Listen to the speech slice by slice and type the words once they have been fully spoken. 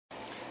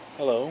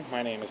Hello,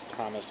 my name is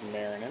Thomas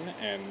Marrinan,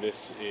 and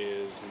this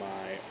is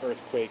my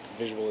earthquake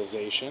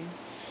visualization.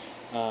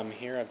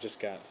 Here I've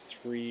just got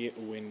three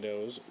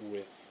windows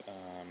with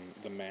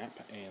the map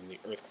and the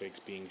earthquakes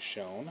being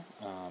shown.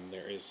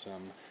 There is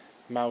some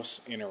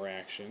mouse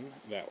interaction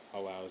that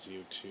allows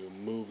you to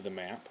move the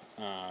map.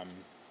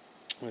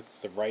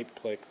 With the right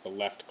click, the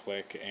left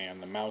click,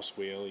 and the mouse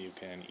wheel, you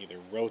can either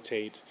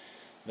rotate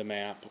the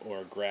map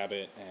or grab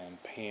it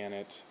and pan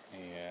it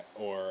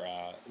or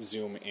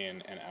zoom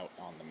in and out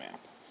on the map.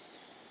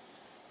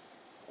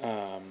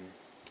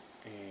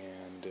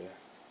 And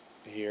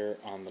here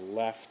on the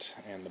left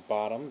and the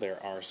bottom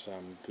there are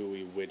some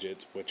GUI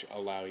widgets which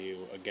allow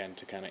you again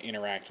to kind of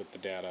interact with the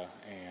data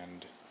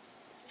and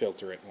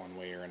filter it one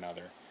way or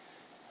another.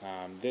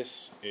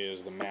 This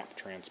is the map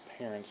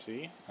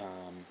transparency.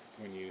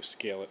 When you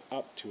scale it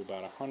up to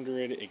about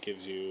 100, it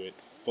gives you it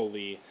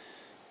fully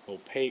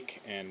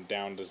opaque, and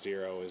down to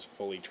 0 is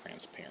fully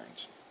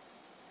transparent.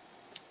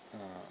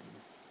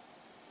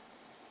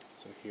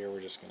 So here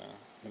we're just going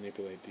to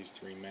manipulate these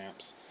three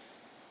maps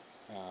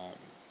and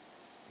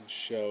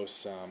show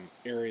some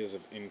areas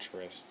of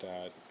interest.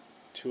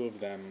 Two of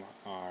them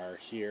are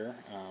here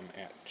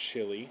at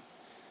Chile,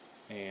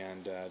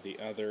 and the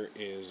other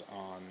is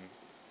on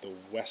the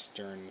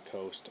western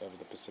coast of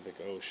the Pacific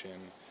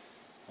Ocean,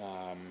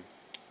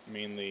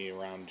 mainly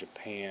around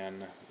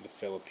Japan, the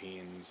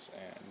Philippines,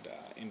 and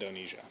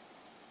Indonesia.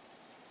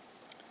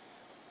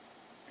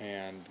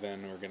 And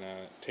then we're going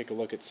to take a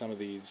look at some of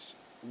these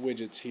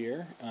widgets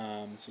here.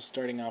 So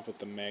starting off with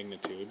the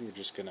magnitude, we're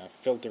just going to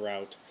filter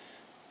out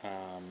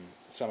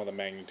some of the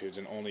magnitudes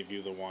and only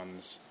view the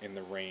ones in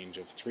the range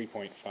of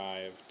 3.5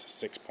 to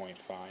 6.5.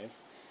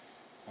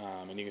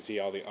 And you can see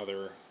all the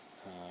other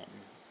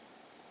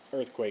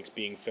earthquakes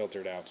being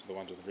filtered out, so the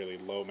ones with really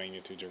low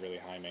magnitudes or really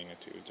high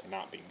magnitudes are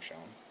not being shown.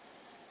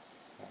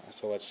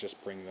 So let's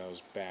just bring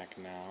those back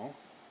now.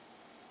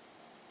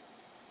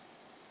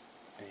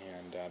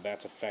 And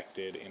that's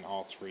affected in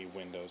all three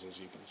windows, as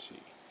you can see.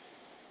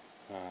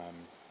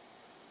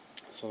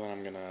 So then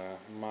I'm going to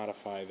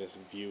modify this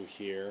view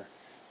here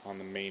on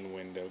the main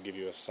window, give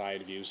you a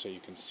side view so you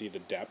can see the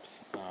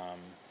depth.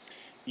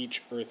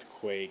 Each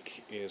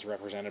earthquake is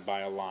represented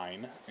by a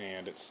line,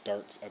 and it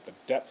starts at the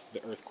depth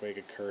the earthquake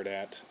occurred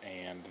at,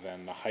 and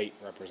then the height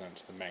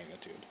represents the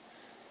magnitude.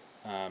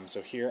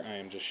 So here I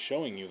am just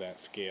showing you that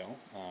scale,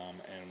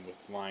 and with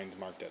lines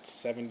marked at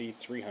 70,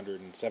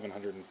 300, and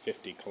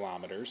 750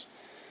 kilometers,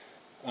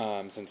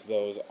 since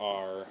those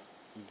are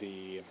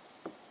the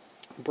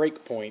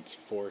breakpoints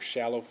for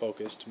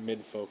shallow-focused,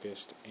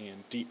 mid-focused,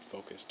 and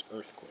deep-focused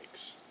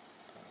earthquakes.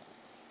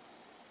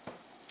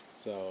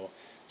 So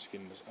just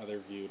getting this other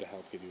view to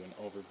help give you an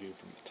overview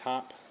from the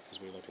top as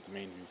we look at the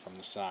main view from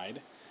the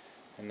side.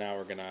 And now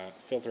we're going to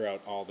filter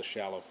out all the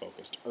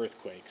shallow-focused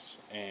earthquakes,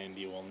 and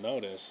you will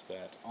notice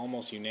that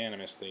almost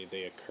unanimously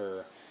they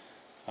occur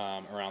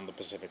around the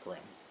Pacific Rim,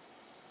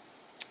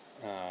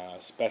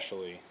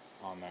 especially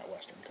on that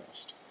western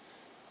coast.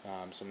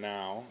 So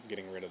now,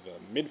 getting rid of the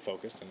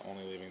mid-focus and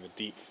only leaving the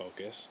deep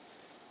focus,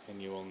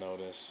 and you will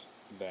notice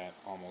that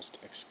almost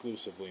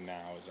exclusively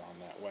now is on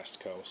that west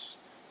coast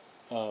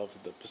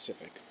of the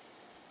Pacific.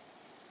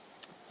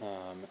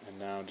 And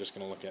now I'm just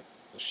going to look at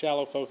the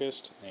shallow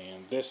focused,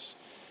 and this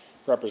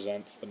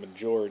represents the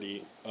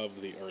majority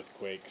of the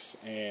earthquakes,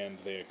 and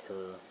they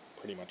occur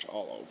pretty much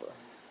all over.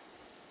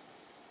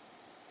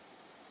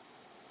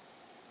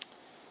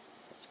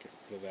 Let's get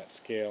rid of that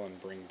scale and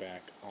bring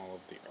back all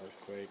of the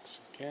earthquakes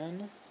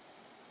again.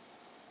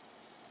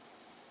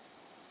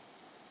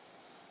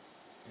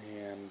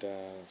 And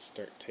let's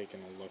start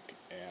taking a look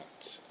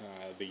at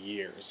the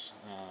years.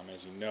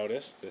 As you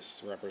notice,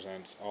 this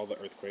represents all the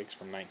earthquakes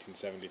from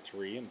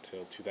 1973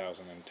 until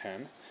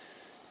 2010.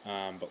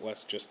 But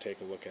let's just take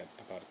a look at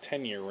about a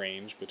 10-year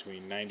range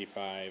between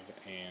 95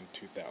 and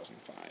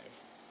 2005.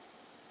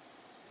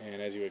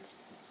 And as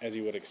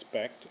you would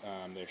expect,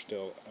 there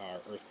still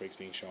are earthquakes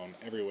being shown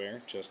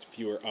everywhere, just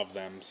fewer of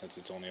them since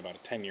it's only about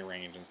a 10-year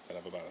range instead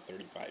of about a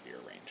 35-year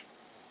range.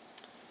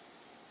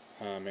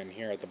 And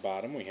here at the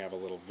bottom we have a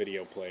little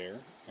video player,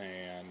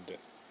 and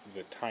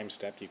the time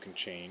step you can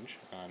change.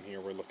 Here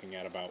we're looking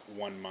at about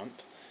 1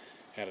 month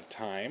at a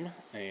time,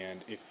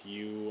 and if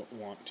you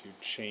want to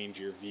change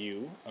your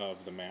view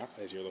of the map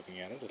as you're looking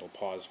at it, it'll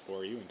pause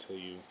for you until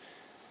you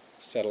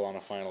settle on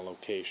a final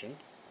location.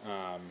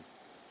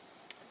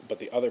 But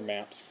the other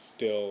maps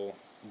still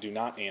do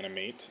not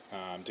animate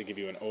to give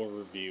you an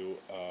overview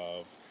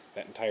of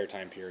that entire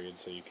time period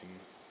so you can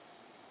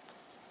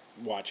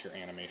watch your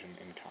animation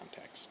in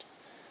context.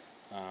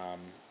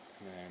 And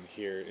then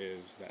here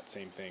is that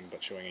same thing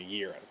but showing a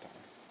year at a time.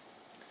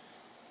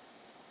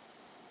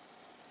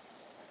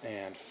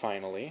 And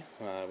finally,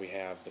 we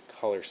have the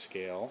color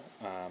scale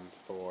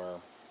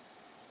for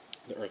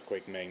the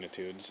earthquake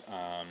magnitudes.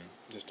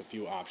 Just a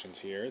few options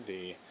here.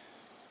 The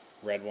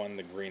red one,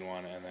 the green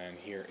one, and then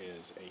here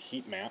is a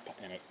heat map,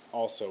 and it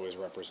also is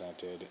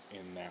represented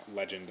in that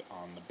legend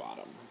on the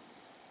bottom.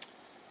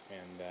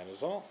 And that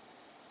is all.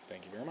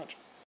 Thank you very much.